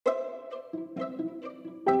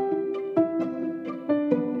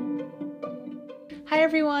Hi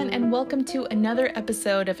everyone, and welcome to another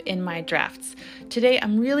episode of In My Drafts. Today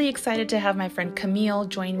I'm really excited to have my friend Camille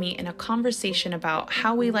join me in a conversation about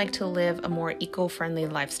how we like to live a more eco-friendly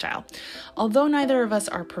lifestyle. Although neither of us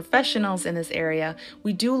are professionals in this area,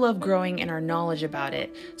 we do love growing in our knowledge about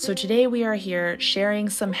it. So today we are here sharing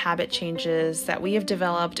some habit changes that we have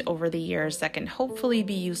developed over the years that can hopefully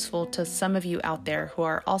be useful to some of you out there who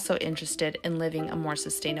are also interested in living a more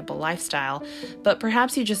sustainable lifestyle, but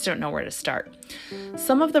perhaps you just don't know where to start.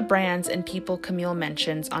 Some of the brands and people Camille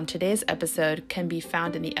mentions on today's episode can be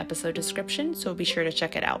found in the episode description, so be sure to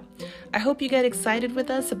check it out. I hope you get excited with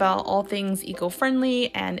us about all things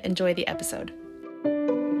eco-friendly and enjoy the episode.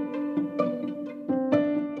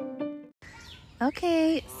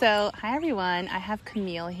 Okay, so hi everyone. I have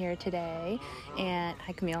Camille here today, and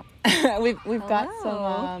hi Camille. we've got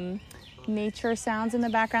some nature sounds in the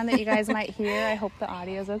background that you guys might hear. I hope the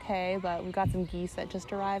audio is okay, but we've got some geese that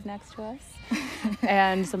just arrived next to us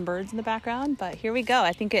and some birds in the background. But here we go.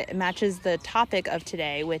 I think it matches the topic of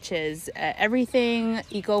today, which is everything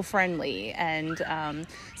eco-friendly. And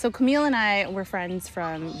so Camille and I were friends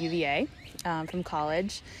from UVA. From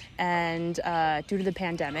college, and due to the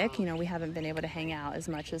pandemic, we haven't been able to hang out as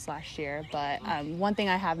much as last year, but one thing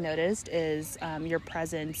I have noticed is your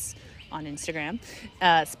presence on Instagram,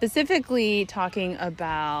 specifically talking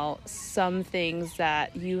about some things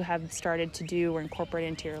that you have started to do or incorporate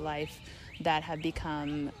into your life that have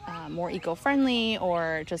become more eco-friendly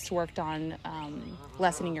or just worked on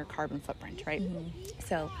lessening your carbon footprint, right? Mm-hmm.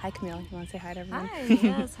 So, hi Camille, you want to say hi to everyone? Hi,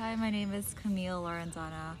 yes, hi, my name is Camille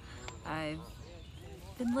Lorenzana. I've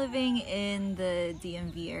been living in the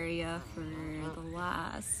DMV area for the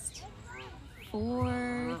last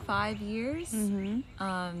 4-5 years.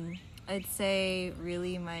 Mm-hmm. I'd say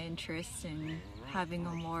really my interest in having a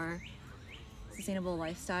more sustainable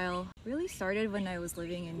lifestyle really started when I was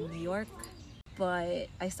living in New York, but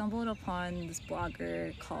I stumbled upon this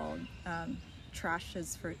blogger called Trash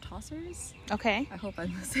is for Tossers. Okay. I hope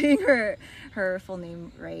I'm saying her full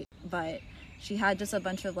name right, but she had just a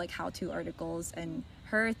bunch of how-to articles, and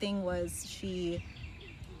her thing was she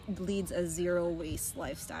leads a zero waste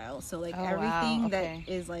lifestyle. So everything that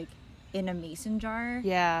is in a mason jar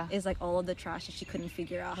is all of the trash that she couldn't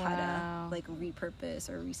figure out how to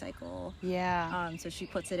repurpose or recycle. So she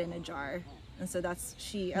puts it in a jar, and so that's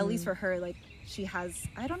at least for her, she has,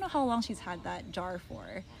 I don't know how long she's had that jar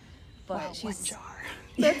for, but she's one jar.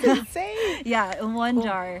 That's insane. In one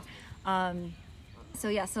jar.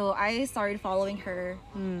 So I started following her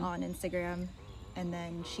on Instagram, and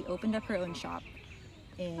then she opened up her own shop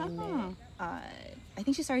in I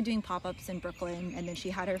think she started doing pop-ups in Brooklyn, and then she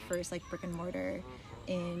had her first brick and mortar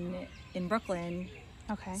in Brooklyn.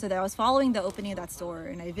 Okay. So that I was following the opening of that store,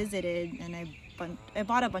 and I visited, and I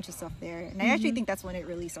bought a bunch of stuff there, and I actually think that's when it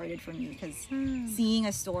really started for me, because seeing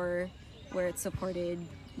a store where it supported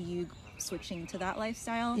you switching to that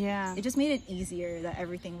lifestyle, it just made it easier that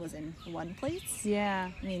everything was in one place.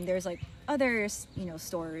 I mean, there's other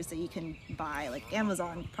stores that you can buy,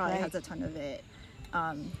 Amazon probably has a ton of it,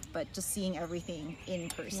 but just seeing everything in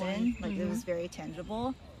person, it was very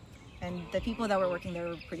tangible, and the people that were working there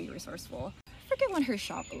were pretty resourceful. I forget when her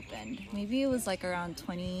shop opened. Maybe it was around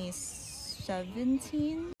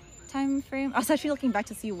 2017 time frame. I was actually looking back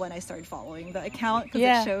to see when I started following the account, because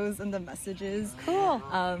it shows in the messages. Cool.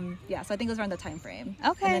 So I think it was around the time frame.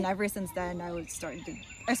 Okay. And then ever since then, I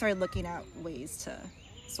started looking at ways to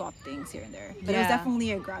swap things here and there. But it was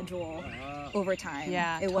definitely a gradual over time.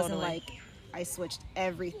 It wasn't I switched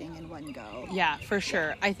everything in one go. Yeah, for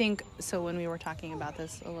sure. I think, so when we were talking about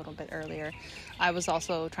this a little bit earlier, I was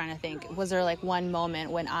also trying to think, was there one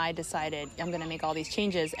moment when I decided I'm going to make all these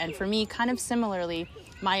changes? And for me, kind of similarly,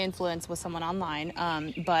 my influence was someone online,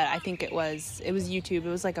 but I think it was YouTube. It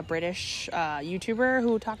was a British YouTuber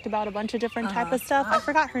who talked about a bunch of different type of stuff. I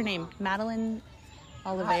forgot her name. Madeline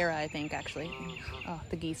Oliveira, I think, actually. Oh,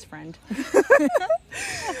 the geese friend.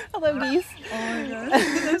 I love geese. Oh my gosh,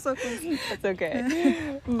 they're so close. It's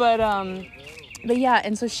okay. But yeah,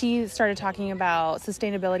 and so she started talking about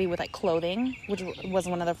sustainability with clothing, which was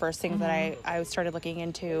one of the first things that I started looking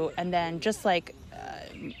into, and then just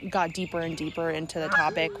got deeper and deeper into the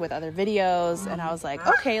topic with other videos, and I was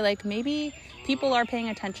okay, maybe people are paying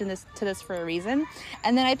attention to this for a reason.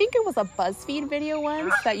 And then I think it was a BuzzFeed video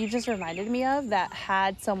once that you just reminded me of that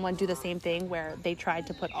had someone do the same thing, where they tried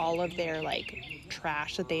to put all of their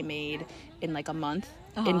trash that they made in a month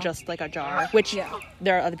in just a jar, which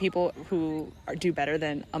there are other people who do better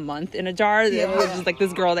than a month in a jar, which is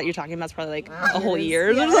this girl that you're talking about is probably a whole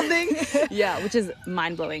year or something. Which is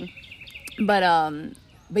mind-blowing. But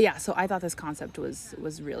But yeah, so I thought this concept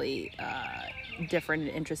was really different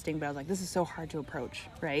and interesting, but I was like, this is so hard to approach,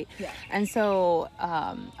 right? Yeah. And so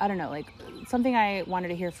I don't know, like something I wanted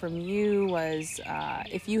to hear from you was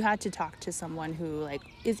if you had to talk to someone who like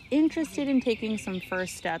is interested in taking some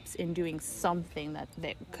first steps in doing something that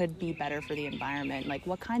could be better for the environment, like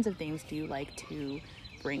what kinds of things do you like to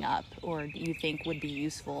bring up or do you think would be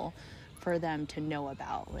useful for them to know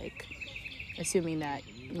about, like assuming that,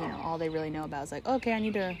 you know, all they really know about is like, okay, I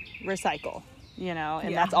need to recycle, you know,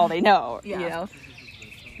 and that's all they know, you know?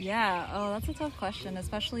 Yeah. Oh, that's a tough question,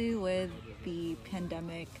 especially with the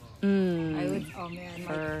pandemic. I would,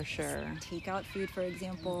 for sure. Takeout food, for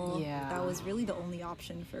example. Yeah. That was really the only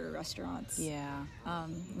option for restaurants. Yeah.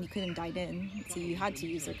 You couldn't dine in, so you had to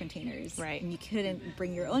use their containers. Right. And you couldn't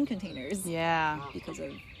bring your own containers. Yeah. Because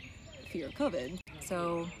of fear of COVID.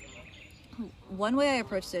 So one way I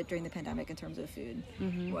approached it during the pandemic in terms of food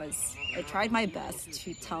was I tried my best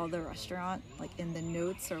to tell the restaurant, like in the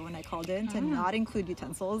notes or when I called in, to not include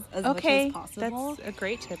utensils as much as possible. That's a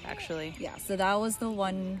great tip, actually. Yeah, so that was the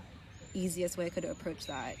one easiest way I could approach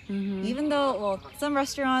that. Even though, well, some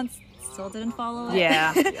restaurants still didn't follow it.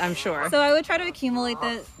 Yeah, I'm sure. So I would try to accumulate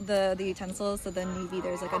the utensils, so then maybe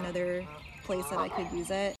there's like another place that I could use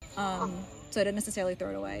it. So I didn't necessarily throw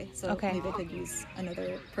it away. So maybe I could use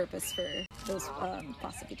another purpose for those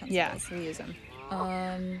plastic utensils. Yeah, reuse them.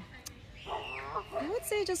 I would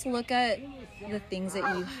say just look at the things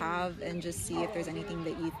that you have and just see if there's anything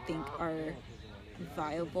that you think are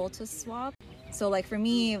viable to swap. So like for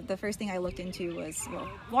me, the first thing I looked into was, well,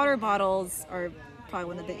 water bottles are probably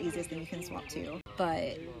one of the easiest things you can swap to.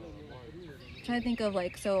 But I'm trying to think of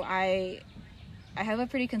like, so I have a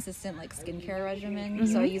pretty consistent like skincare regimen,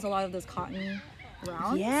 so I use a lot of those cotton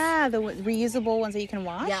rounds. Yeah, the reusable ones that you can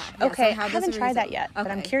wash? Yeah. Okay, so I haven't tried that yet, but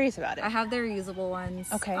I'm curious about it. I have the reusable ones.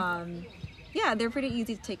 Okay. Yeah, they're pretty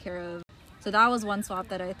easy to take care of. So that was one swap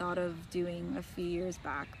that I thought of doing a few years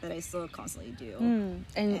back that I still constantly do.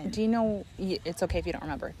 And do you know, it's okay if you don't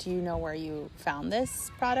remember, do you know where you found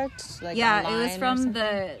this product? Like yeah, it was online from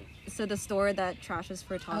the store that Trashes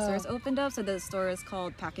for Tossers opened up. So the store is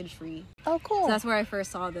called Package Free. Oh, cool. So that's where I first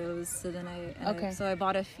saw those. So then I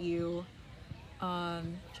bought a few.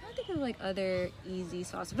 I'm trying to think of like other easy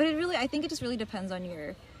swaps, but I think it just really depends on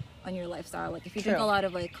your lifestyle. Like if you drink a lot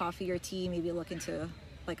of like coffee or tea, maybe look into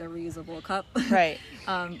like a reusable cup. Right.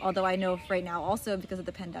 Although I know right now also because of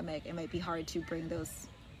the pandemic, it might be hard to bring those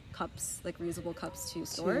cups, like reusable cups, to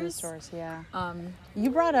stores. Yeah.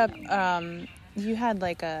 You brought up, you had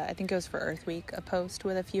like I think it was for Earth Week, a post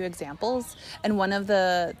with a few examples. And one of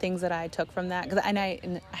the things that I took from that, because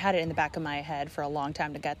I had it in the back of my head for a long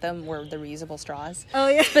time to get them, were the reusable straws. Oh,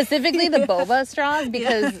 yeah. Specifically the boba straws,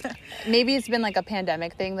 because maybe it's been like a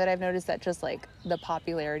pandemic thing that I've noticed that just like the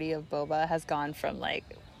popularity of boba has gone from like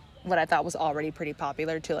what I thought was already pretty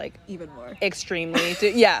popular to like even more extremely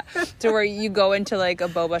to where you go into like a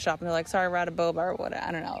boba shop and they're like, sorry, we're out of boba or what,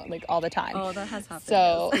 I don't know, like all the time. Oh, that has happened.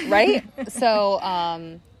 So right,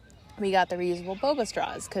 so we got the reusable boba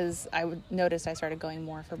straws because I noticed I started going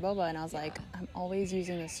more for boba, and I was like, I'm always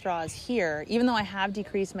using the straws here, even though I have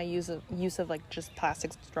decreased my use of like just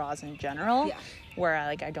plastic straws in general, where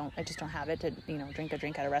I just don't have it to, you know, drink a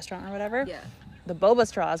drink at a restaurant or whatever. The boba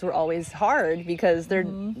straws were always hard because they're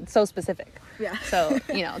so specific. Yeah. So,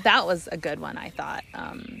 you know, that was a good one, I thought,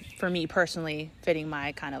 for me personally, fitting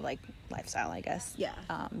my kind of like lifestyle, I guess. Yeah.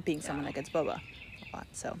 Being someone that gets boba a lot,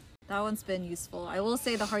 so. That one's been useful. I will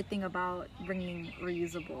say the hard thing about bringing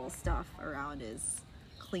reusable stuff around is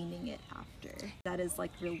cleaning it after. That is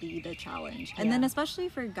like really the challenge. And then especially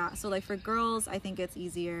for guys, so like for girls, I think it's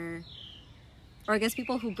easier, or I guess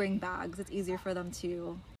people who bring bags, it's easier for them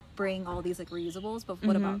to bring all these like reusables, but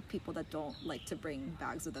what about people that don't like to bring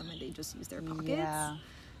bags with them and they just use their pockets?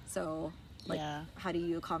 So like how do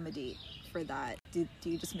you accommodate for that? Do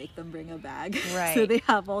you just make them bring a bag so they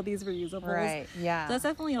have all these reusables? So that's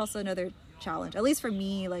definitely also another challenge, at least for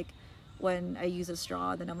me. Like when I use a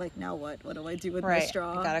straw, then I'm like, now what do I do with my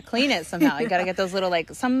straw? You gotta clean it somehow. You gotta get those little,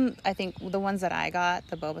 like, some, I think the ones that I got,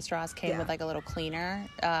 the boba straws, came with like a little cleaner,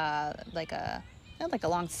 like a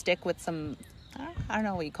long stick with some, I don't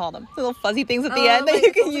know what you call them, the little fuzzy things at the end that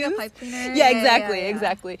you can use. Like a pipe cleaner.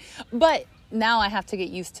 Exactly. But now I have to get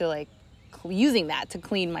used to like using that to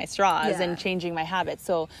clean my straws and changing my habits.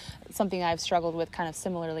 So something I've struggled with kind of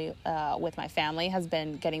similarly with my family has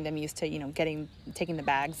been getting them used to, you know, taking the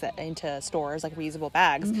bags into stores, like reusable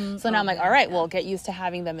bags. So now I'm like, all right, well, get used to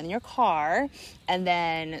having them in your car, and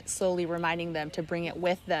then slowly reminding them to bring it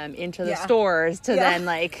with them into the stores to then,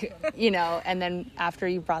 like, you know, and then after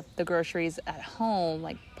you brought the groceries at home,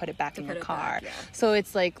 like, put it back in your car. So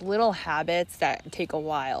it's like little habits that take a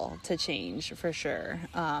while to change for sure.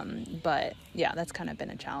 But yeah, that's kind of been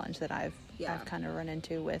a challenge that I've kind of run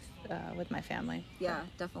into with my family. Yeah,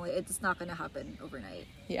 definitely. It's not going to happen overnight.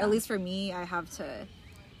 Yeah. At least for me,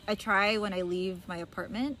 I try when I leave my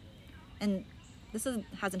apartment, and this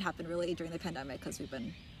hasn't happened really during the pandemic because we've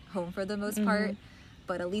been home for the most part,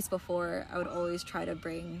 but at least before, I would always try to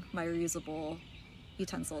bring my reusable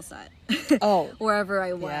utensil set wherever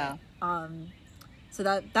I went. So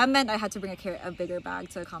that meant I had to bring a bigger bag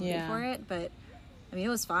to accommodate for it, but I mean, it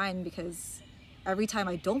was fine because every time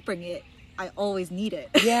I don't bring it, I always need it.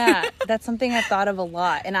 Yeah, that's something I've thought of a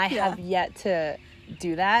lot, and I have yet to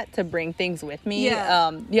do that, to bring things with me.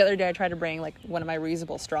 The other day I tried to bring like one of my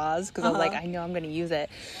reusable straws because I was like, I know I'm going to use it.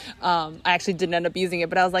 I actually didn't end up using it,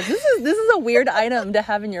 but I was like, this is a weird item to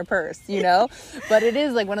have in your purse, you know? But it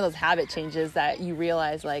is like one of those habit changes that you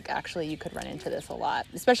realize, like, actually you could run into this a lot,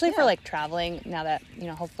 especially for like traveling. Now that, you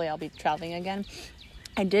know, hopefully I'll be traveling again,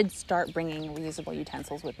 I did start bringing reusable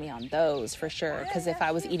utensils with me on those for sure, because if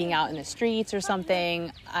I was eating out in the streets or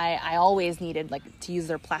something, I always needed like to use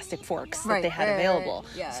their plastic forks that they had available.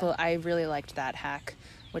 So I really liked that hack,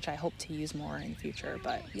 which I hope to use more in the future.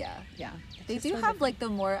 But they do have like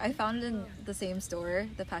I found in the same store,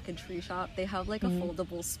 the package free shop, they have like a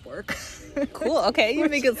foldable spork. Cool. Okay, you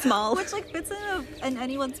make it small, which like fits in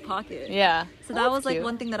anyone's pocket. So that was like cute.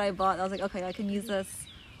 one thing that I bought. I was like, okay, I can use this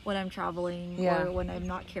when I'm traveling or when I'm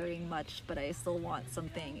not carrying much, but I still want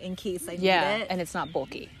something in case I need it. And it's not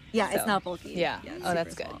bulky. It's not bulky.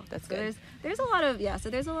 That's good. Small. That's so good. There's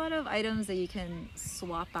a lot of items that you can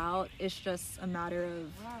swap out. It's just a matter of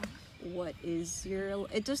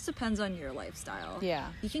it just depends on your lifestyle.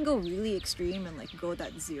 You can go really extreme and like go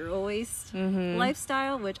that zero waste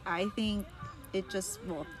lifestyle, which I think it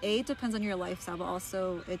depends on your lifestyle, but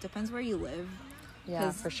also it depends where you live.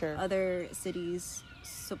 For sure. Other cities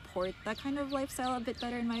support that kind of lifestyle a bit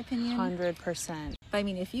better, in my opinion. 100%. But I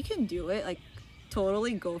mean, if you can do it, like,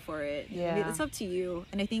 totally go for it. I mean, it's up to you.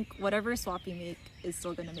 And I think whatever swap you make is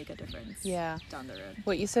still going to make a difference down the road.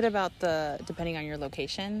 What you said about depending on your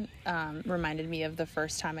location reminded me of the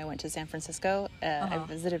first time I went to San Francisco. I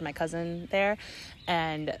visited my cousin there,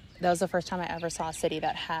 and that was the first time I ever saw a city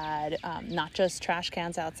that had not just trash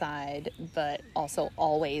cans outside, but also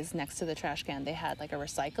always next to the trash can they had like a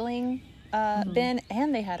recycling bin,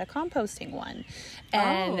 and they had a composting one,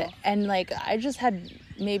 and like I just had,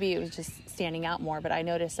 maybe it was just standing out more, but I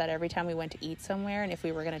noticed that every time we went to eat somewhere, and if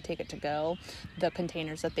we were going to take it to go, the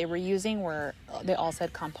containers that they were using they all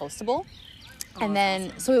said compostable. And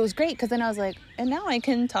then so it was great, because then I was like, and now I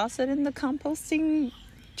can toss it in the composting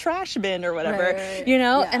trash bin or whatever, you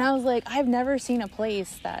know. And I was like, I've never seen a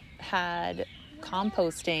place that had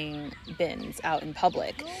composting bins out in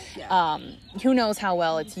public. Who knows how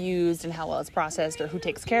well it's used and how well it's processed, or who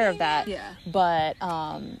takes care of that. But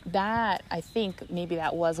that, I think maybe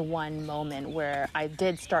that was one moment where I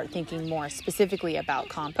did start thinking more specifically about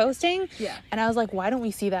composting. And I was like, why don't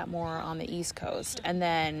we see that more on the East Coast? And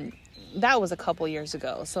then that was a couple years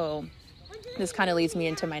ago. So this kind of leads me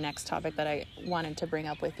into my next topic that I wanted to bring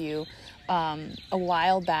up with you. A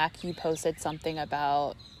while back, you posted something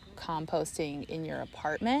about composting in your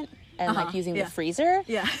apartment and like using the freezer.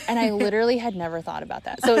 And I literally had never thought about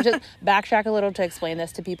that. So just backtrack a little to explain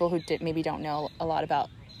this to people who maybe don't know a lot about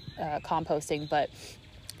composting. But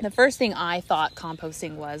the first thing I thought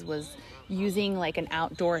composting was using like an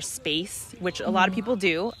outdoor space, which a lot of people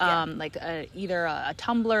do, like either a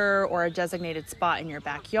tumbler or a designated spot in your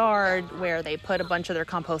backyard where they put a bunch of their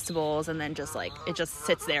compostables, and then just like it just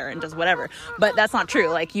sits there and does whatever. But that's not true.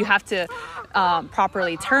 Like you have to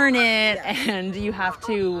properly turn it, and you have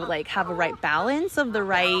to like have a right balance of the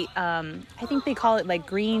right, I think they call it like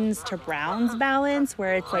greens to browns balance,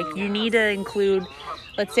 where it's like you need to include,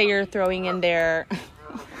 let's say you're throwing in there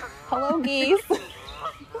hello geese.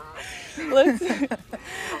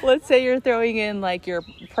 Let's say you're throwing in like your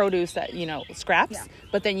produce that, you know, scraps,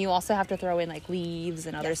 but then you also have to throw in like leaves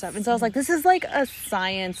and other stuff. And so I was like, this is like a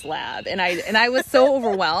science lab. And I was so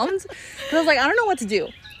overwhelmed, because I was like, I don't know what to do.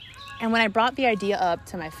 And when I brought the idea up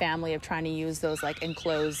to my family of trying to use those like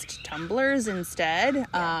enclosed tumblers instead,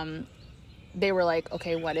 they were like,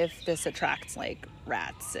 okay, what if this attracts like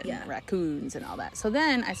rats and raccoons and all that? So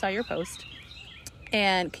then I saw your post,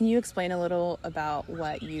 And can you explain a little about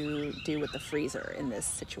what you do with the freezer in this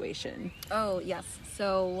situation? Oh, yes.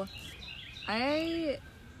 So I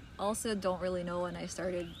also don't really know when I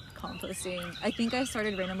started composting. I think I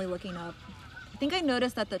started randomly looking up. I think I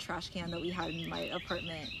noticed that the trash can that we had in my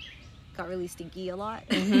apartment got really stinky a lot.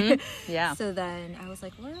 Yeah. So then I was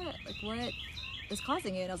like, what is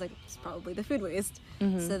causing it? And I was like, it's probably the food waste.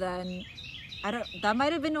 So then that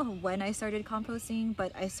might have been when I started composting,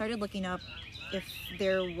 but I started looking up if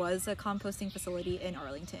there was a composting facility in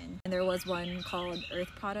Arlington. And there was one called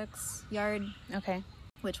Earth Products Yard. Okay.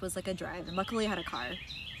 Which was like a drive. And luckily I had a car.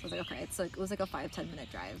 So I was like, okay, it was like a 5-10 minute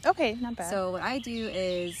drive. Okay, not bad. So what I do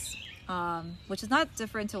is, which is not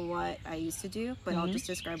different to what I used to do, but I'll just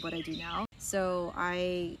describe what I do now. So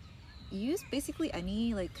I use basically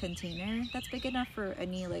any like container that's big enough for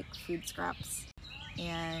any like food scraps.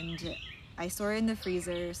 And I store it in the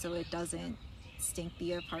freezer so it doesn't stink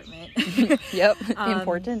the apartment. Yep,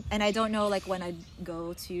 important. And I don't know like when I'd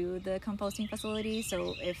go to the composting facility.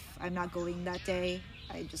 So if I'm not going that day,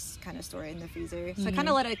 I just kind of store it in the freezer. So I kind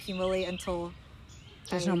of let it accumulate until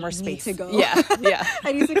there's no more space to go. Yeah, yeah.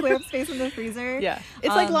 I need to clear up space in the freezer. Yeah,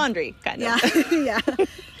 it's like laundry, kind of. Yeah, yeah.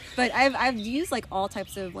 But I've used like all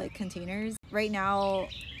types of like containers. Right now,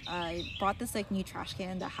 I bought this like new trash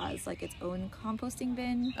can that has like its own composting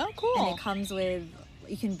bin. Oh, cool. And it comes with,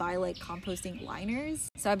 you can buy like composting liners.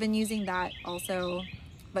 So I've been using that also.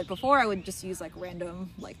 But before I would just use like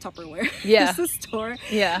random like Tupperware Yeah. to store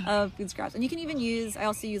Yeah. Food scraps. And you can even use, I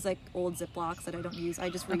also use like old Ziplocs that I don't use. I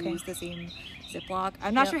just reuse the same Ziploc.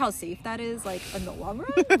 I'm not sure how safe that is like in the long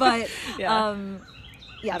run, but Yeah.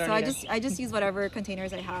 yeah, so I just use whatever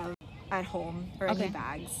containers I have at home or any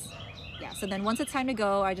bags. Yeah, so then once it's time to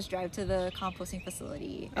go, I just drive to the composting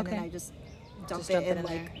facility and then I just dump it in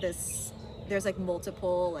like this. There's like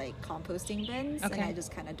multiple like composting bins and I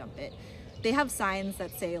just kind of dump it. They have signs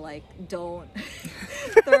that say like don't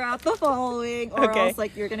throw out the following or else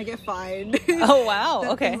like you're gonna get fined. Oh wow.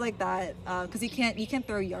 Okay. Things like that, because you can't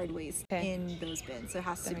throw yard waste in those bins. So it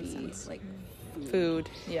has to be like food.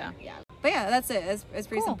 Yeah. Yeah. But yeah, that's it. It's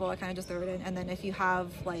pretty simple. I kind of just throw it in, and then if you have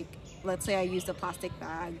like, let's say I used a plastic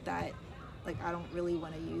bag that like I don't really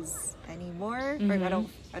want to use anymore, or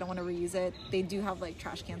I don't want to reuse it. They do have like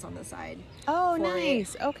trash cans on the side. Oh,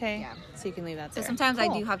 nice. Okay. Yeah. So you can leave that there. So sometimes I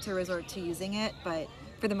do have to resort to using it, but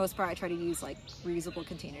for the most part, I try to use like reusable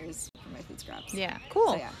containers for my food scraps. Yeah.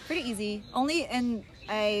 Cool. So yeah, pretty easy. And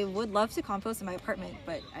I would love to compost in my apartment,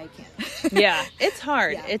 but I can't. Yeah, it's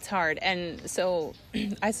hard. Yeah. It's hard. And so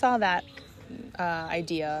I saw that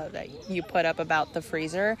idea that you put up about the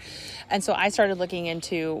freezer, and so I started looking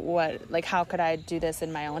into how could I do this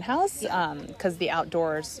in my own house, because the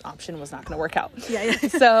outdoors option was not going to work out.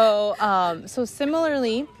 So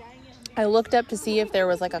similarly, I looked up to see if there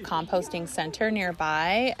was like a composting center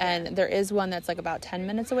nearby, and there is one that's like about 10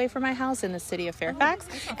 minutes away from my house in the city of Fairfax.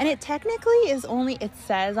 And it technically is it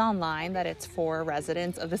says online that it's for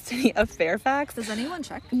residents of the city of Fairfax. Does anyone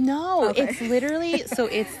check? No, it's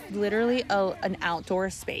literally an outdoor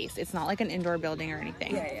space. It's not like an indoor building or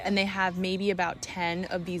anything. Yeah. And they have maybe about 10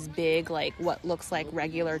 of these big, like what looks like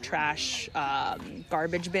regular trash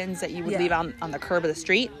garbage bins that you would leave on the curb of the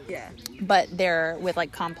street. Yeah. But they're with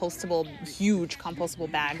like huge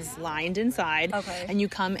compostable bags lined inside. Okay. And you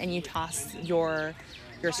come and you toss your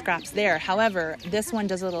scraps there. However, this one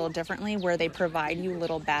does it a little differently, where they provide you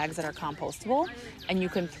little bags that are compostable and you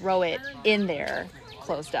can throw it in there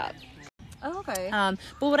closed up. Oh, okay.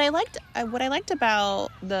 But what I liked about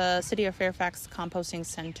the City of Fairfax Composting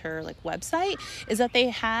Center like website is that they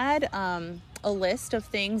had a list of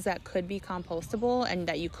things that could be compostable and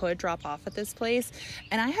that you could drop off at this place.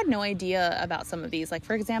 And I had no idea about some of these. Like,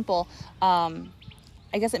 for example, I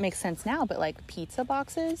guess it makes sense now, but like pizza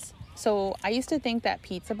boxes. So I used to think that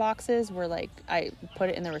pizza boxes were like, I put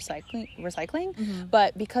it in the recycling,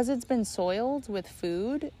 but because it's been soiled with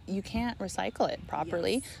food, you can't recycle it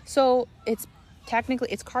properly. Yes. So it's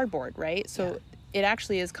cardboard, right? So it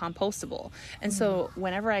actually is compostable. And so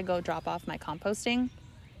whenever I go drop off my composting,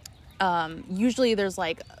 usually there's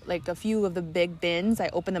like a few of the big bins. I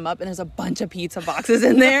open them up and there's a bunch of pizza boxes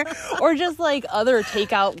in there or just like other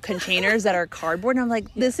takeout containers that are cardboard. And I'm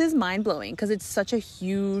like, this is mind blowing because it's such a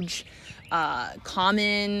huge,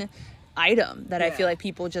 common item that I feel like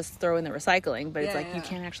people just throw in the recycling, but it's like you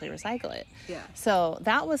can't actually recycle it. Yeah. So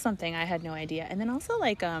that was something I had no idea. And then also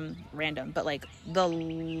like random, but like the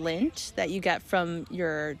lint that you get from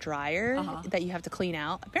your dryer that you have to clean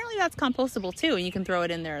out, apparently that's compostable too, and you can throw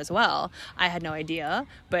it in there as well. I had no idea,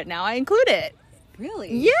 but now I include it.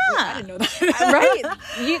 Really? Yeah. I didn't know that. Right?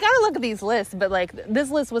 You gotta look at these lists, but like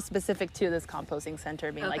this list was specific to this composting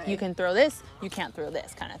center being like, Okay. you can throw this, you can't throw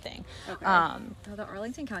this kind of thing. Okay. No, the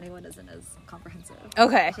Arlington County one isn't as comprehensive.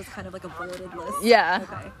 Okay. It's just kind of like a bulleted list. Yeah.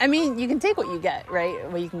 Okay. I mean, you can take what you get, right?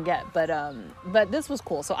 What you can get, but this was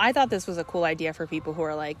cool. So I thought this was a cool idea for people who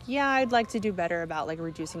are like, yeah, I'd like to do better about like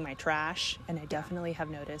reducing my trash, and I definitely have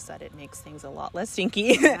noticed that it makes things a lot less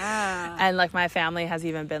stinky. Yeah. And like my family has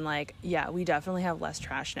even been like, yeah, we definitely have less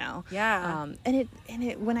trash now. Yeah. And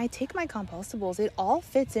it when I take my compostables, it all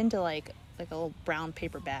fits into like a little brown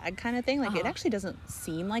paper bag kind of thing. Like it actually doesn't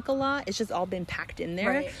seem like a lot. It's just all been packed in there.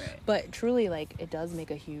 Right. But truly, like, it does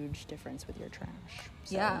make a huge difference with your trash.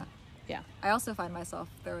 So, Yeah. Yeah. I also find myself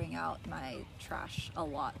throwing out my trash a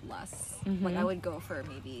lot less. Like I would go for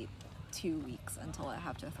maybe 2 weeks until I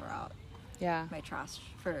have to throw out Yeah. my trash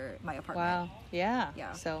for my apartment. Wow. Yeah.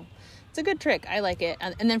 Yeah. So it's a good trick. I like it.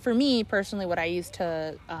 And then for me personally, what I use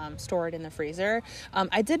to store it in the freezer,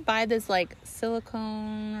 I did buy this like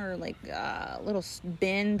silicone or like little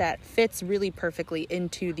bin that fits really perfectly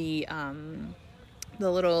into the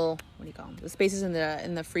little, what do you call them? The spaces in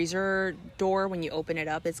the freezer door when you open it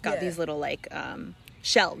up. It's got these little like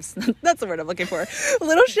shelves. That's the word I'm looking for.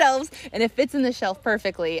 Little shelves, and it fits in the shelf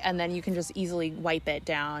perfectly, and then you can just easily wipe it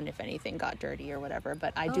down if anything got dirty or whatever.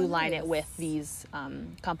 But I do line it with these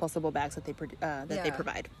compostable bags that they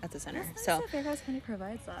provide at the center. That's So nice that Fairhouse County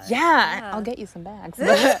provides that. yeah, I'll get you some bags.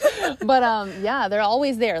 But yeah, they're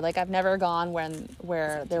always there. Like I've never gone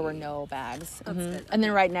where there were no bags. That's good. And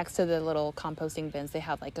then right next to the little composting bins, they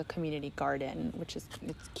have like a community garden, it's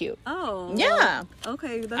cute. Oh. Yeah.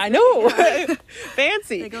 Okay. That's I know. Yeah.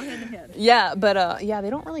 Fancy. They go hand in hand. Yeah, but yeah, they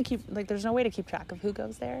don't really keep, like, there's no way to keep track of who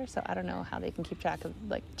goes there, so I don't know how they can keep track of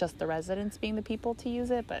like just the residents being the people to use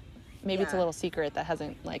it, but maybe it's a Yeah. little secret that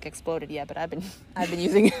hasn't like exploded yet. But I've been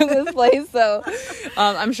using this place, so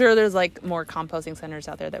I'm sure there's like more composting centers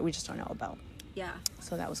out there that we just don't know about. Yeah.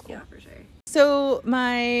 So that was cool. Yeah, for sure. So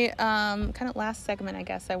my kind of last segment, I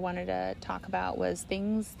guess I wanted to talk about was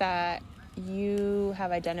things that you have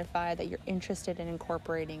identified that you're interested in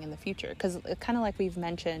incorporating in the future, because kind of like we've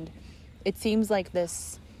mentioned, it seems like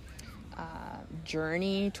this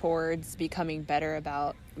journey towards becoming better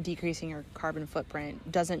about decreasing your carbon footprint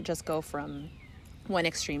doesn't just go from one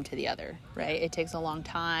extreme to the other, right? It takes a long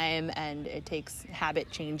time, and it takes habit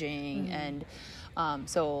changing. And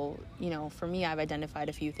so, for me, I've identified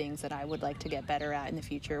a few things that I would like to get better at in the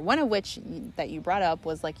future. One of which that you brought up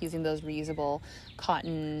was like using those reusable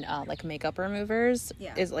cotton like makeup removers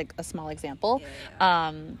is like a small example.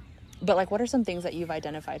 But like, what are some things that you've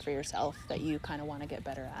identified for yourself that you kind of want to get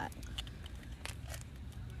better at?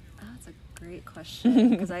 That's a great question,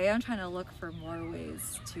 because I am trying to look for more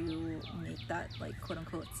ways to make that like quote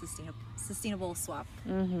unquote sustainable swap.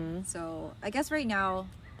 So I guess right now,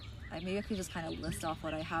 maybe I could just kind of list off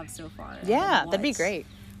what I have so far. Yeah, that'd be great.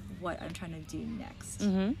 What I'm trying to do next.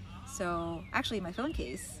 So actually, my phone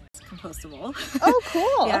case is compostable. Oh,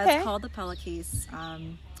 cool. Yeah, Okay. it's called the Pella case.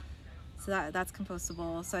 So that's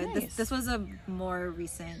compostable. So Nice. this was a more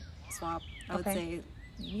recent swap. I would say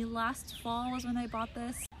maybe last fall was when I bought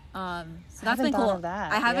this. So that's been thought cool. of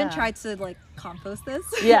that. I haven't Yeah. tried to like compost this.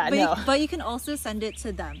 Yeah, but no. but you can also send it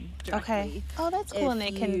to them directly. Okay. Oh, that's cool. if And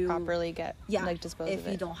they can you- properly Yeah, like dispose if of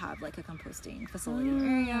it. you don't have like a composting facility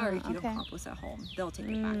area, or if you don't compost at home, they'll take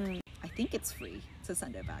it back. I think it's free to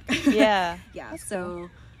send it back. Yeah. Yeah. That's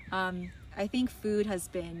So I think food has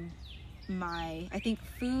been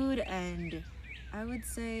food, and I would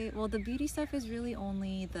say, well, the beauty stuff is really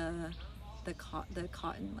only the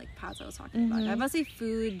cotton like pads I was talking about. I must say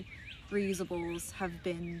food reusables have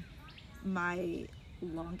been my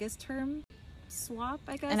longest term swap,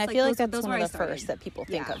 I guess. And I feel like that's those one where of I the started. first that people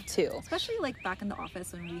think Yeah. of too. Especially like back in the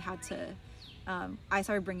office when we had to I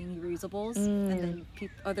started bringing reusables, and then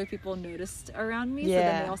other people noticed around me, so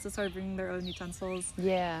then they also started bringing their own utensils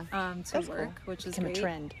Yeah. to That's work, cool. which is Became great. a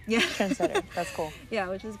trend. Yeah. Trendsetter. That's cool. Yeah,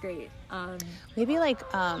 which is great. Maybe like,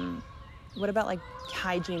 what about like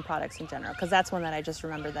hygiene products in general? Because that's one that I just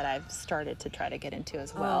remember that I've started to try to get into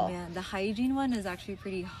as well. Oh man, the hygiene one is actually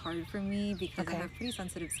pretty hard for me because I have pretty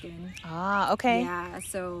sensitive skin. Ah, okay. Yeah,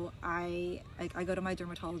 so I go to my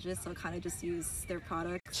dermatologist, so I kind of just use their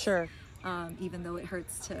products. Sure. Even though it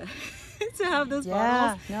hurts to to have those Yeah,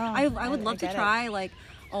 bottles. no, I would love to get it. try like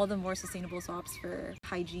all the more sustainable swaps for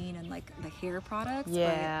hygiene and like the hair products.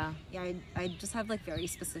 Yeah. But yeah, I just have like very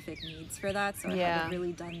specific needs for that, so I Yeah. haven't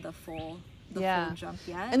really done the full Yeah. jump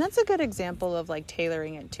yet. And that's a good example of like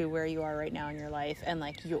tailoring it to where you are right now in your life and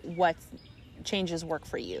like what changes work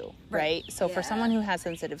for you, right? So for Yeah. someone who has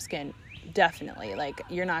sensitive skin, definitely. Like,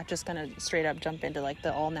 you're not just gonna straight up jump into like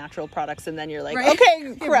the all natural products and then you're like, Right.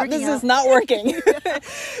 okay, crap, this is not working.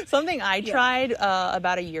 Something I Yeah. tried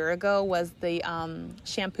about a year ago was the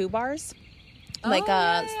shampoo bars. Like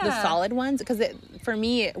the solid ones, because for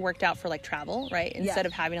me it worked out for like travel, right? Instead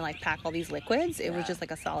of having to like pack all these liquids, it was just like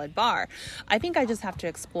a solid bar. I think I just have to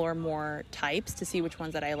explore more types to see which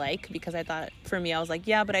ones that I like, because I thought for me I was like,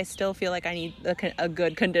 yeah, but I still feel like I need a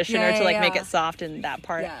good conditioner to like make it soft, and that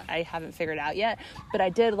part I haven't figured out yet. But I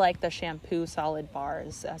did like the shampoo solid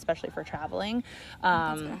bars, especially for traveling.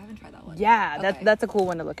 I haven't tried that one. Yeah, that's a cool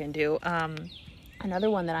one to look into.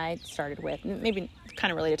 Another one that I started with, maybe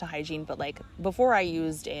kind of related to hygiene, but like before I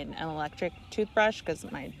used an electric toothbrush, because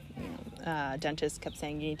my dentist kept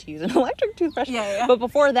saying you need to use an electric toothbrush. But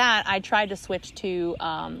before that, I tried to switch to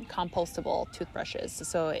compostable toothbrushes.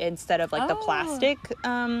 So instead of like the plastic,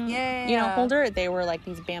 holder, they were like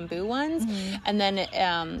these bamboo ones. And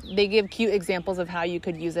then they give cute examples of how you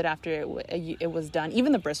could use it after it was done.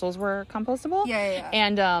 Even the bristles were compostable.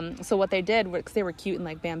 And so what they did, because they were cute and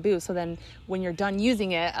like bamboo, so then when you're done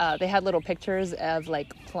using it, they had little pictures of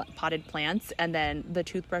like potted plants, and then the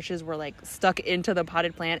toothbrushes were like stuck into the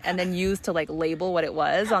potted plant and then used to like label what it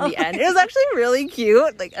was on the end. It was actually really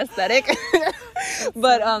cute, like aesthetic.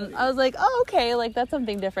 But I was like, oh, okay, like that's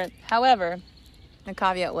something different. However, the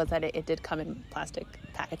caveat was that it did come in plastic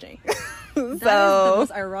packaging. That is the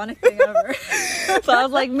most ironic thing ever. So I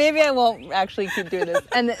was like, maybe I won't actually keep doing this.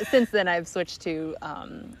 And since then I've switched to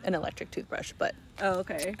an electric toothbrush, but so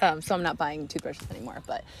I'm not buying toothbrushes anymore,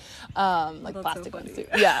 but like plastic ones too.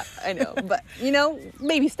 Yeah, I know, but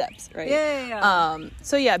baby steps, right?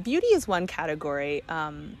 So yeah, beauty is one category.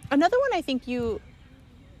 Another one I think you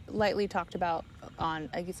lightly talked about on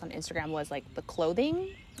Instagram was like the clothing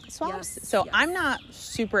swaps. I'm not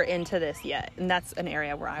super into this yet, and that's an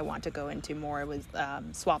area where I want to go into more with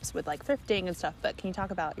swaps with like thrifting and stuff. But can you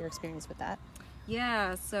talk about your experience with that?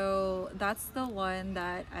 Yeah, so that's the one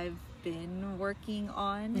that I've been working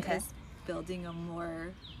on, is building a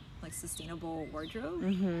more like sustainable wardrobe,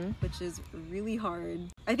 which is really hard.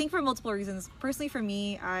 I think for multiple reasons. Personally, for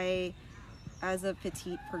me, as a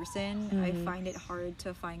petite person, I find it hard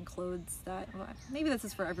to find clothes that, well, maybe this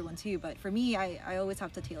is for everyone too, but for me, I always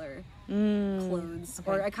have to tailor clothes,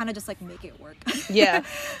 or I kind of just like make it work.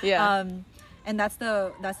 And that's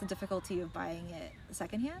the difficulty of buying it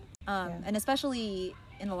secondhand. And especially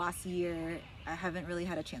in the last year, I haven't really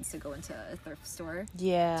had a chance to go into a thrift store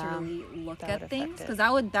to really look at things, because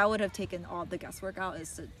that would have taken all the guesswork out,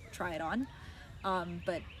 is to try it on.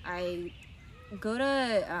 But I go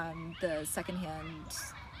to the secondhand,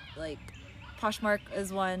 like Poshmark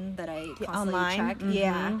is one that I constantly check.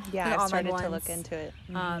 I started to look into it.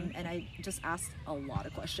 And I just asked a lot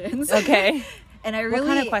of questions. Okay. And what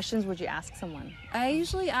kind of questions would you ask someone? I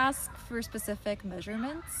usually ask for specific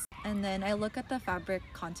measurements, and then I look at the fabric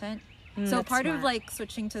content. So part of like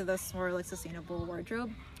switching to this more like sustainable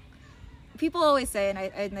wardrobe, people always say, and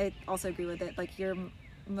I also agree with it, like your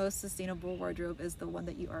most sustainable wardrobe is the one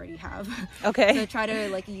that you already have. Okay. So try to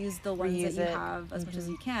like use the ones that you have as much as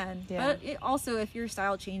you can. But also, if your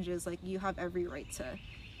style changes, like you have every right to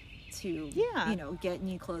get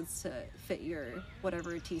new clothes to fit your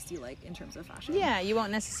whatever taste you like in terms of fashion. Yeah, you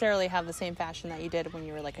won't necessarily have the same fashion that you did when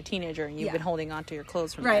you were like a teenager and you've been holding on to your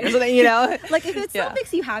clothes from that or something, Like if it still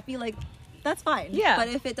makes you happy, like that's fine. Yeah. But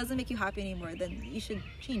if it doesn't make you happy anymore, then you should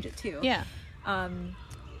change it too. Yeah.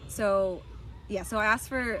 So I asked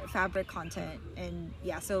for fabric content, and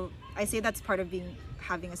so I say that's part of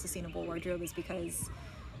having a sustainable wardrobe, is because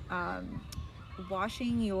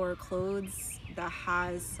washing your clothes that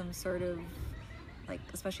has some sort of like,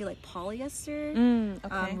 especially like polyester,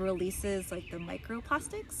 releases like the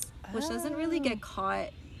microplastics, which doesn't really get caught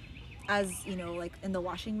as like in the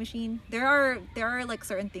washing machine. There are like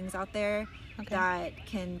certain things out there that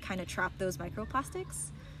can kind of trap those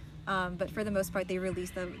microplastics. But for the most part, they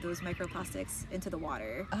release those microplastics into the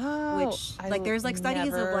water, which like there's like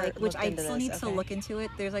studies of like, which I still need to look into it.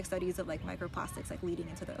 There's like studies of like microplastics like leading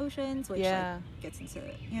into the oceans, which like gets into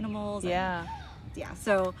animals.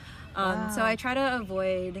 So I try to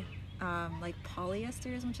avoid like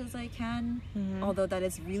polyester as much as I can, although that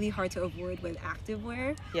is really hard to avoid with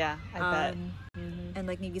activewear. Yeah, I bet. And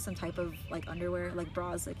like maybe some type of like underwear, like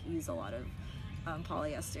bras, like use a lot of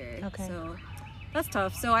polyester. Okay. So that's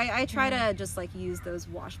tough. So I try to just like use those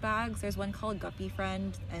wash bags. There's one called Guppy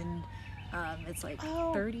Friend, and it's like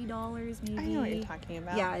 $30 maybe. I know what you're talking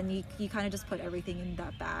about. Yeah, and you kind of just put everything in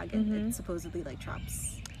that bag, and it supposedly like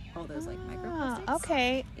traps all those like microplastics.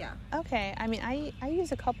 Okay. Yeah. Okay. I mean, I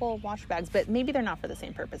use a couple wash bags, but maybe they're not for the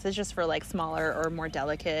same purpose. It's just for like smaller or more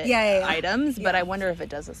delicate items. But I wonder if it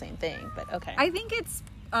does the same thing. But okay. I think it's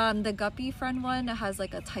the Guppy Friend one has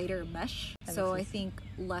like a tighter mesh, so I think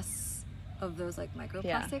less of those like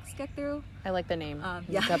microplastics get through. I like the name.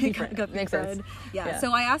 Guppy Friend. Guppy Makes Friend. sense. Yeah.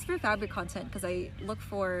 So I asked for fabric content because I look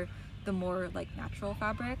for the more like natural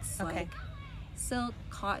fabrics, like silk,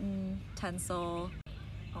 cotton, tencel.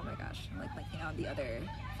 Oh my gosh, I'm like blanking out the other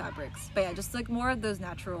fabrics, but yeah, just like more of those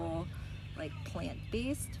natural, like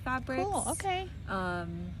plant-based fabrics. Cool. Okay.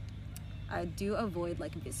 I do avoid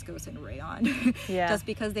like viscose and rayon, just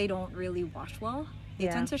because they don't really wash well. They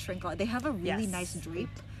tend to shrink a lot. They have a really nice drape,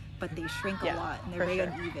 but they shrink a lot and they're very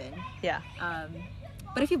uneven. Yeah.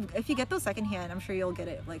 But if you get those secondhand, I'm sure you'll get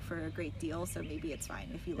it like for a great deal. So maybe it's fine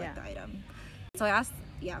if you like the item. So I asked,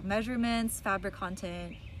 measurements, fabric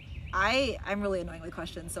content. I'm really annoying with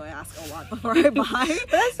questions, so I ask a lot before I buy. But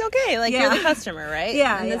that's okay. Like, you're the customer, right?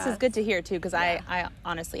 Yeah. And this is good to hear, too, because I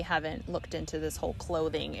honestly haven't looked into this whole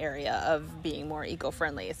clothing area of being more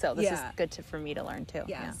eco-friendly. So this is good for me to learn, too.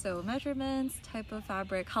 Yeah. So measurements, type of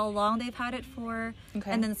fabric, how long they've had it for. Okay.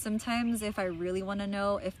 And then sometimes if I really want to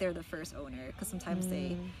know if they're the first owner, because sometimes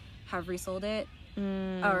they have resold it.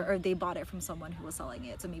 Or they bought it from someone who was selling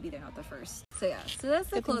it, so maybe they're not the first. So so that's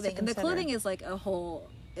the clothing, and the clothing is like a whole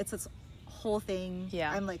thing.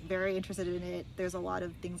 I'm like very interested in it. There's a lot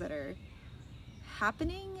of things that are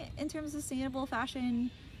happening in terms of sustainable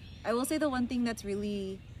fashion. I will say the one thing that's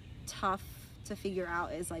really tough to figure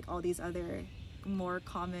out is like all these other more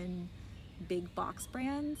common big box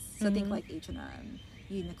brands. So think like H&M,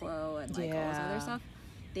 Uniqlo, and like all this other stuff.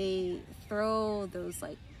 They throw those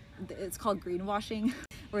like, it's called greenwashing,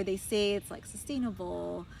 where they say it's like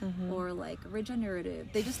sustainable or like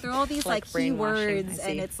regenerative. They just throw all these like keywords,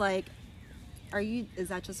 and it's like, is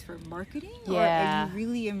that just for marketing, or are you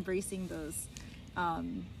really embracing those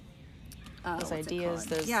ideas?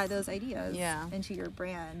 Those ideas into your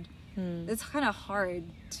brand. It's kind of hard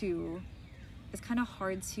to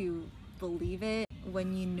believe it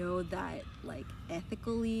when you know that like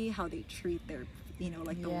ethically how they treat their the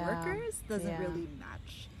workers doesn't really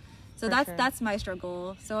match. So that's my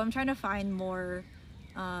struggle. So I'm trying to find more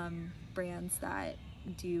brands that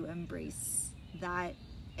do embrace that,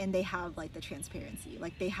 and they have like the transparency,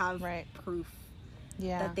 like they have proof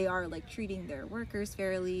that they are like treating their workers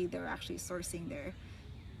fairly. They're actually sourcing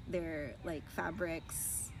their like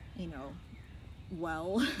fabrics,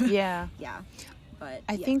 well. But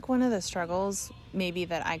I think one of the struggles maybe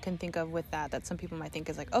that I can think of with that some people might think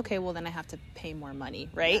is like, okay, well then I have to pay more money,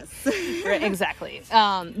 right? Yes. Right, exactly.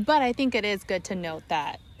 But I think it is good to note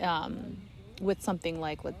that with something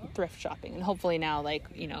like thrift shopping, and hopefully now, like,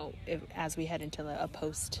 as we head into a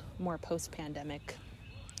post-pandemic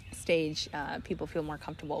stage, people feel more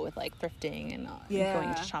comfortable with like thrifting and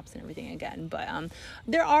going to shops and everything again. But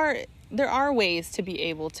there are ways to be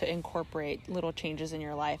able to incorporate little changes in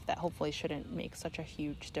your life that hopefully shouldn't make such a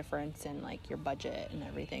huge difference in like your budget and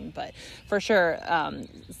everything. But for sure,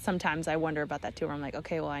 sometimes I wonder about that too, where I'm like,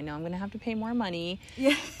 okay, well, I know I'm going to have to pay more money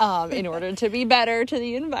in order to be better to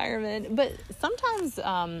the environment. But sometimes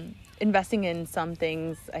investing in some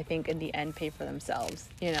things, I think in the end pay for themselves,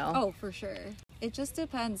 Oh, for sure. It just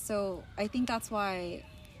depends. So I think that's why,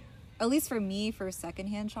 at least for me, for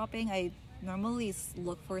secondhand shopping, I normally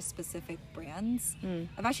look for specific brands.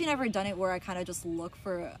 I've actually never done it where I kind of just look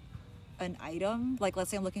for an item. Like, let's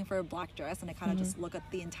say I'm looking for a black dress and I kind of just look at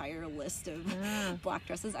the entire list of black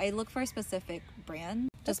dresses. I look for a specific brand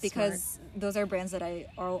just because those are brands that I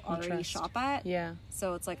already shop at. Yeah.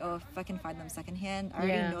 So it's like, oh, if I can find them secondhand, I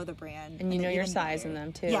already know the brand. And you know your size in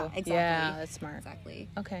them too. Yeah, exactly. Yeah, that's smart. Exactly.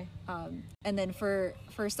 Okay. And then for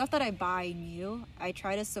stuff that I buy new, I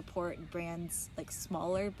try to support brands like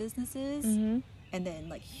smaller businesses, and then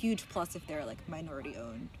like huge plus if they're like minority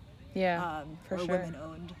owned. Yeah, for or sure. women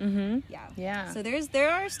owned. Yeah. So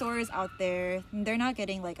there are stores out there. They're not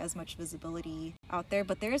getting like as much visibility out there,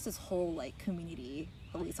 but there is this whole like community,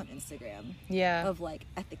 at least on Instagram, of like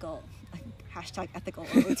ethical, like, #ethical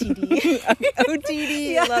OOTD.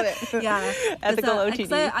 OOTD, I love it. Yeah, ethical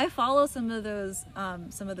OOTD. I follow some of those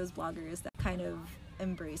bloggers that kind of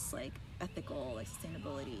embrace like ethical, like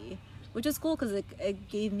sustainability, which is cool because it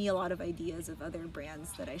gave me a lot of ideas of other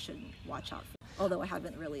brands that I should watch out for. Although I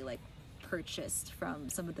haven't really like purchased from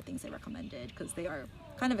some of the things they recommended because they are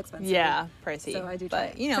kind of expensive. Yeah, pricey. So I do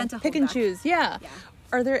try, to pick and choose. Yeah.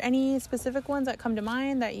 Are there any specific ones that come to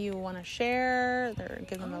mind that you want to share or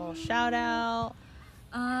give them a little shout out?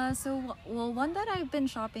 One that I've been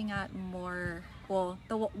shopping at more,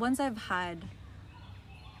 the ones I've had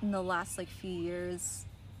in the last like few years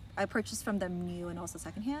I purchased from them new and also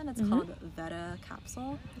secondhand. It's called Vetta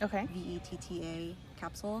Capsule. Okay. VETTA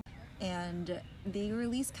capsule. And they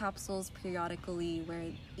release capsules periodically where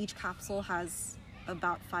each capsule has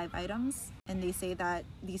about 5 items. And they say that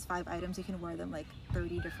these 5 items, you can wear them like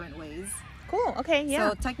 30 different ways. Cool. Okay. Yeah.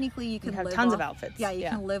 So technically you can have live tons off, of outfits. Yeah, you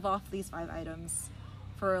can live off these 5 items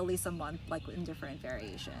for at least a month, like in different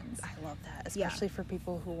variations. I love that, especially for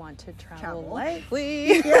people who want to travel Travel.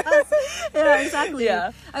 lightly. Yeah, exactly.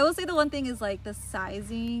 Yeah. I will say the one thing is like the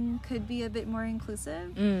sizing could be a bit more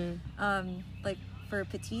inclusive. Like for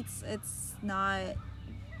petites, it's not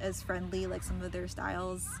as friendly. Like some of their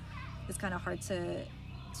styles, it's kind of hard to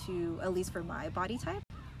at least for my body type.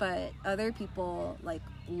 But other people like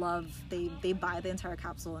love, they buy the entire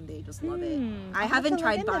capsule and they just love it. I haven't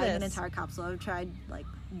tried buying an entire capsule. I've tried like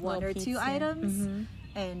one or two items,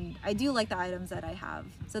 and I do like the items that I have.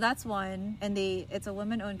 So that's one. And it's a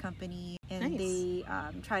women-owned company, and they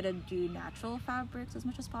try to do natural fabrics as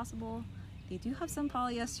much as possible. They do have some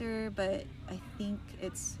polyester, but I think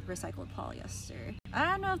it's recycled polyester. I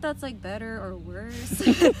don't know if that's like better or worse,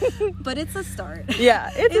 but it's a start.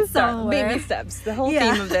 Yeah, it's a start. Somewhere. Baby steps. The whole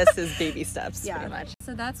theme of this is baby steps, pretty much.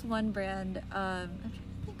 So that's one brand. I'm trying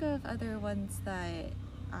to think of other ones that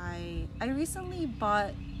I recently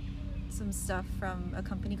bought some stuff from a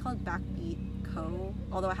company called Backbeat Co.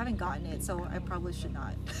 Although I haven't gotten it, so I probably should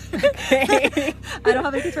not. Okay. I don't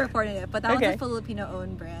have anything to report on it, but that was a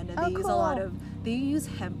Filipino-owned brand, and they use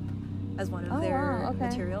hemp as one of their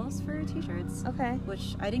materials for t-shirts. Okay.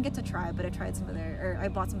 Which I didn't get to try, but I tried I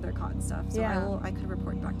bought some of their cotton stuff, so I could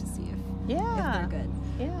report back to see if they're good.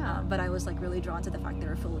 Yeah. But I was like really drawn to the fact they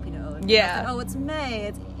were Filipino-owned. Yeah. Like, it's May,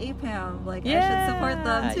 it's APAM, like I should support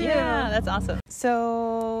them too. Yeah, that's awesome.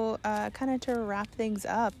 So, kind of to wrap things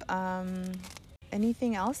up,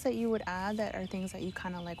 anything else that you would add that are things that you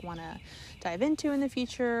kind of like want to dive into in the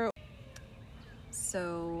future?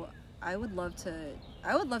 So I would love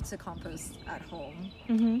to compost at home.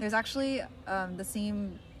 There's actually the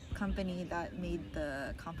same company that made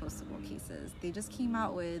the compostable cases. They just came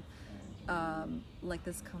out with like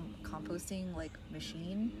this composting like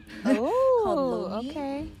machine called Lomi.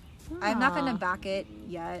 Okay. I'm not gonna back it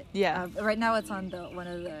yet. Yeah. Right now it's on one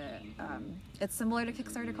of the it's similar to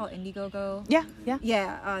Kickstarter called Indiegogo.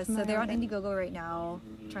 Yeah. So they're on Indiegogo right now,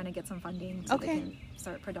 trying to get some funding so they can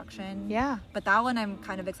start production. Yeah. But that one I'm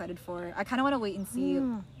kind of excited for. I kind of want to wait and see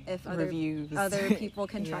if other people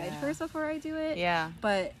can try it first before I do it. Yeah.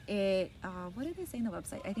 But what did they say on the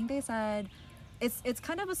website? I think they said it's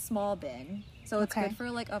kind of a small bin, so it's good for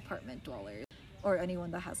like apartment dwellers or anyone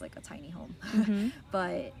that has like a tiny home.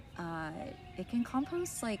 But it can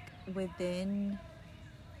compost like within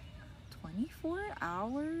 24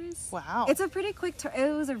 hours. Wow. It's a pretty quick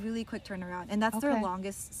it was a really quick turnaround, and that's their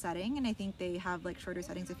longest setting, and I think they have like shorter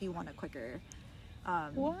settings if you want it quicker.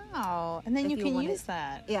 Wow. And then you can use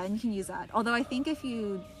that. Yeah, and you can use that. Although I think if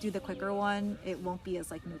you do the quicker one, it won't be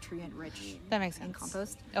as like nutrient rich. That makes sense. In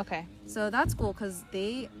compost. Okay. So that's cool because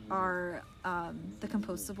they are the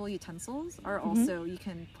compostable utensils are also, you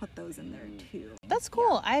can put those in there too. That's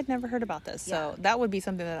cool. I had never heard about this. So that would be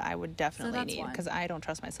something that I would definitely need, because I don't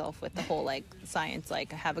trust myself with the whole like science,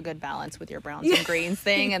 like have a good balance with your browns and greens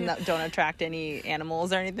thing and don't attract any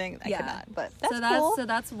animals or anything. I could not. But that's cool. So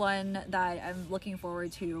that's one that I'm looking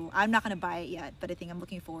forward to. I'm not going to buy it yet, but I think I'm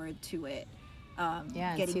looking forward to it.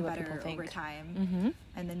 Getting better over time,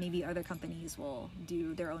 and then maybe other companies will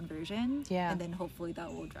do their own version, and then hopefully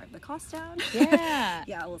that will drive the cost down.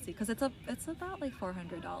 Yeah, we'll see, because it's about like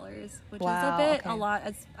 $400, which is a lot.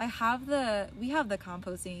 We have the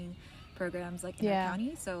composting programs like in our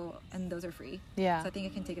county, and those are free. So I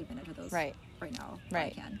think I can take advantage of those right now. I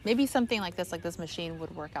can. Maybe something like this machine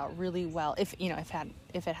would work out really well if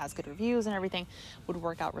it has good reviews and everything, would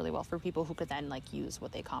work out really well for people who could then like use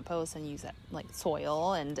what they compost and use that like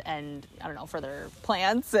soil and I don't know, for their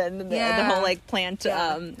plants and the whole like plant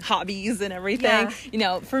hobbies and everything.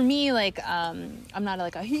 For me, like I'm not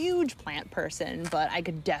like a huge plant person, but I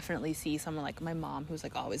could definitely see someone like my mom, who's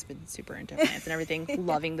like always been super into plants and everything,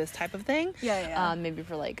 loving this type of thing. Maybe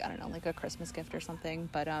for like, I don't know, like a Christmas gift or something.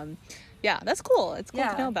 But that's cool. It's cool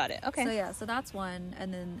to know about it. Okay. So that's one.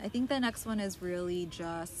 And then I think the next one is really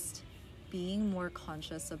just being more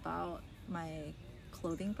conscious about my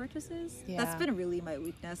clothing purchases. That's been really my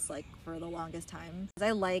weakness, like for the longest time.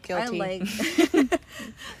 I like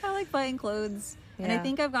buying clothes, and I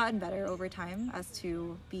think I've gotten better over time as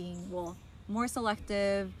to being more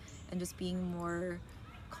selective and just being more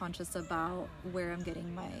conscious about where I'm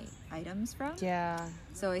getting my items from.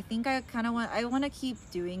 So I think I want to keep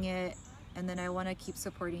doing it. And then I want to keep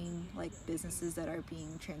supporting like businesses that are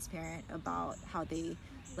being transparent about how they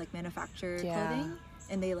like manufacture clothing,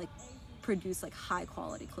 and they like produce like high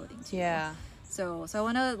quality clothing too. Yeah. So I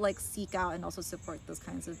want to like seek out and also support those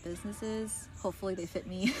kinds of businesses. Hopefully they fit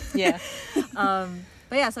me. Yeah.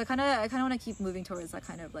 But yeah, so I kind of want to keep moving towards that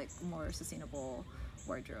kind of like more sustainable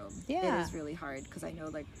wardrobe. Yeah. It is really hard because I know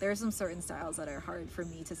like there are some certain styles that are hard for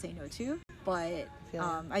me to say no to, but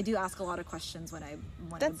I do ask a lot of questions when I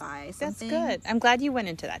want to buy something. That's good. I'm glad you went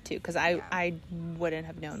into that too, because I wouldn't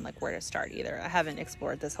have known like where to start either. I haven't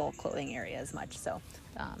explored this whole clothing area as much, so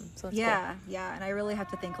that's cool. Yeah, and I really have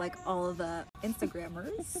to thank like all of the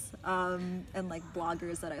Instagrammers and like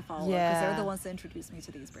bloggers that I follow, because they're the ones that introduced me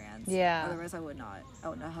to these brands. Yeah, otherwise I would not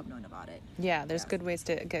have known about it. Yeah, there's good ways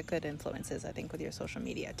to get good influences, I think, with your social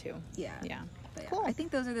media too. Yeah. But cool. I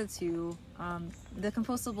think those are the two. The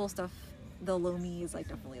compostable stuff, the Lomi is like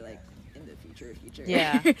definitely like in the future.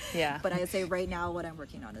 Yeah. But I'd say right now what I'm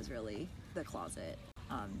working on is really the closet.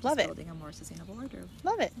 Love it. Building a more sustainable wardrobe.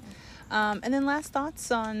 Love it. And then last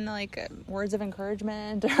thoughts on like words of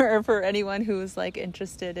encouragement or for anyone who's like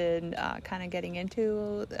interested in kind of getting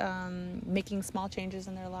into making small changes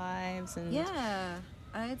in their lives. And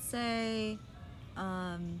I'd say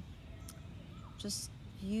just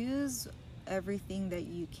use everything that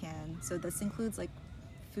you can. So this includes like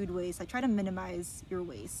food waste. I try to minimize your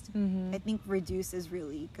waste. I think reduce is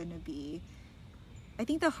really going to be, I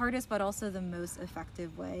think, the hardest but also the most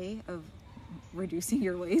effective way of reducing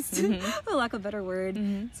your waste, for lack of a better word.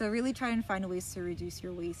 So really try and find ways to reduce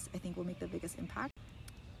your waste, I think, will make the biggest impact.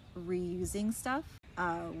 Reusing stuff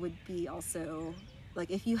would be also, like,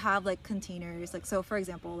 if you have like containers, like, so for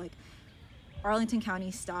example, like Arlington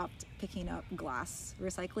County stopped picking up glass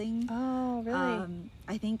recycling. Oh,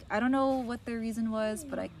 really? I don't know what the reason was,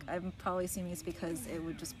 but I'm probably assuming it's because it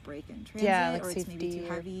would just break in transit, or it's maybe too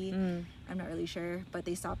heavy. I'm not really sure, but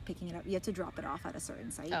they stopped picking it up. You have to drop it off at a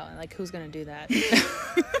certain site. Oh, and like, who's gonna do that?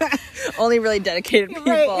 Only really dedicated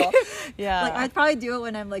people. Right. Yeah. Like, I'd probably do it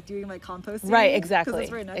when I'm like doing my composting. Right, exactly. 'Cause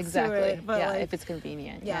it's right next to it, but like, if it's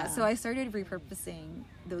convenient. Yeah, so I started repurposing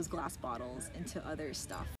those glass bottles into other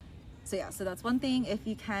stuff. So that's one thing. If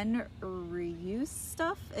you can reuse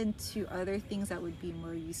stuff into other things that would be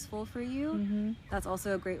more useful for you, that's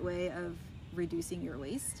also a great way of reducing your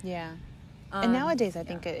waste. Yeah. And nowadays, I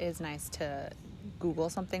think it is nice to Google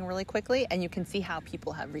something really quickly and you can see how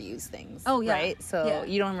people have reused things. Oh, yeah. Right? So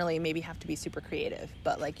you don't really maybe have to be super creative,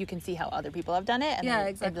 but like you can see how other people have done it. And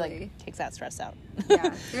exactly. It like takes that stress out.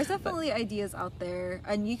 There's definitely ideas out there,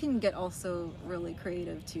 and you can get also really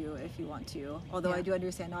creative too if you want to. Although I do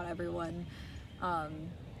understand not everyone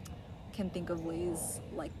can think of ways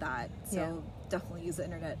like that. So definitely use the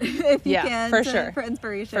internet if you can for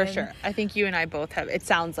inspiration. For sure. I think you and I both have, it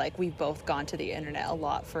sounds like we've both gone to the internet a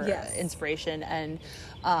lot for inspiration, and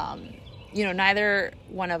neither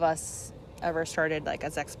one of us ever started like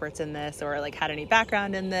as experts in this or like had any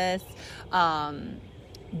background in this,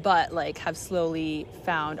 but like have slowly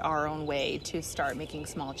found our own way to start making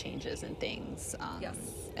small changes in things.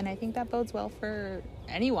 And I think that bodes well for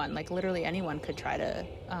anyone. Like literally anyone could try to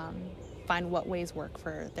find what ways work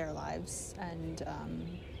for their lives, and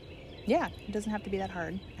it doesn't have to be that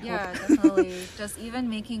hard. I hope. Definitely. Just even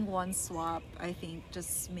making one swap, I think,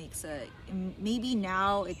 just makes maybe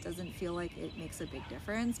now it doesn't feel like it makes a big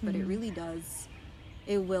difference, but it really does.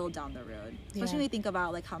 It will down the road, especially when you think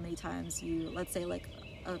about like how many times let's say like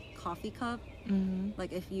a coffee cup,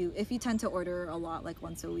 like if you tend to order a lot, like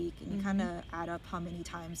once a week, and you kind of add up how many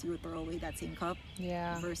times you would throw away that same cup,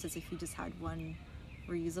 versus if you just had one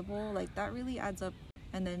reusable, like that really adds up.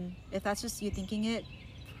 And then if that's just you thinking it,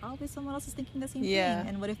 probably someone else is thinking the same thing.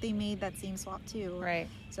 And what if they made that same swap too? Right.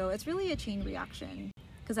 So it's really a chain reaction,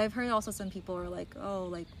 because I've heard also some people are like, oh,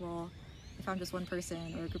 like, well, if I'm just one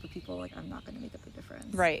person or a group of people, like I'm not going to make a big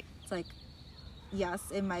difference. Right. It's like, yes,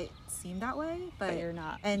 it might seem that way, but you're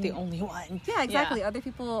not the only one. Yeah, exactly. Other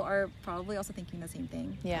people are probably also thinking the same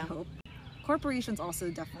thing. I hope. Corporations also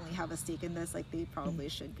definitely have a stake in this. Like they probably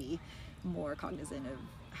should be more cognizant of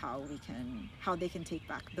how they can take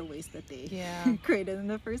back the waste that they created in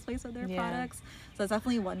the first place with their products. So that's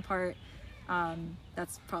definitely one part.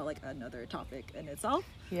 That's probably like another topic in itself.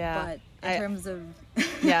 But in terms of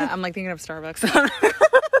I'm like thinking of Starbucks.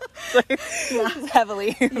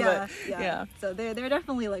 Heavily. So they're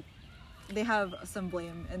definitely like, they have some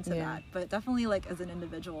blame into that, but definitely like as an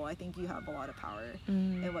individual, I think you have a lot of power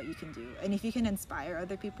in what you can do, and if you can inspire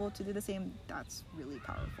other people to do the same, that's really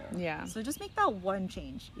powerful. So just make that one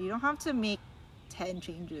change. You don't have to make 10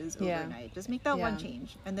 changes overnight. Just make that one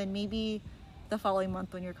change, and then maybe the following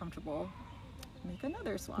month when you're comfortable, make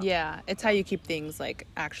another swap. Yeah, it's how you keep things like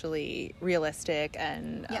actually realistic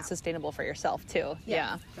and sustainable for yourself too.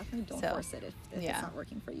 Yeah. Definitely don't force it if it's not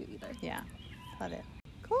working for you either. Yeah, love it.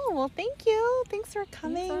 Cool. Well, thank you. Thanks for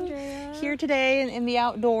coming here today in the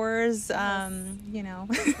outdoors. You know,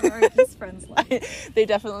 our geese friends left. They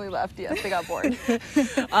definitely left. Yes, they got bored.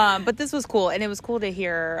 But this was cool, and it was cool to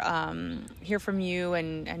hear from you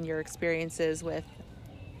and your experiences with,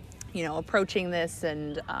 you know, approaching this.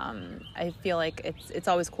 And I feel like it's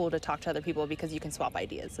always cool to talk to other people because you can swap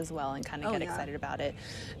ideas as well and kind of get excited about it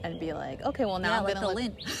and be like, okay, well now I'm like gonna the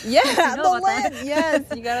lint. Yeah, the lint. Yes,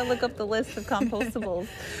 you gotta look up the list of compostables.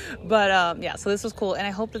 But so this was cool, and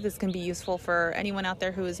I hope that this can be useful for anyone out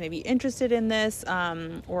there who is maybe interested in this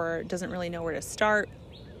or doesn't really know where to start.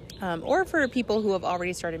 Or for people who have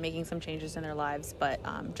already started making some changes in their lives, but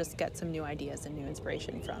just get some new ideas and new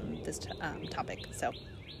inspiration from this topic. So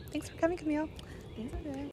thanks for coming, Camille. Thanks, Andrea.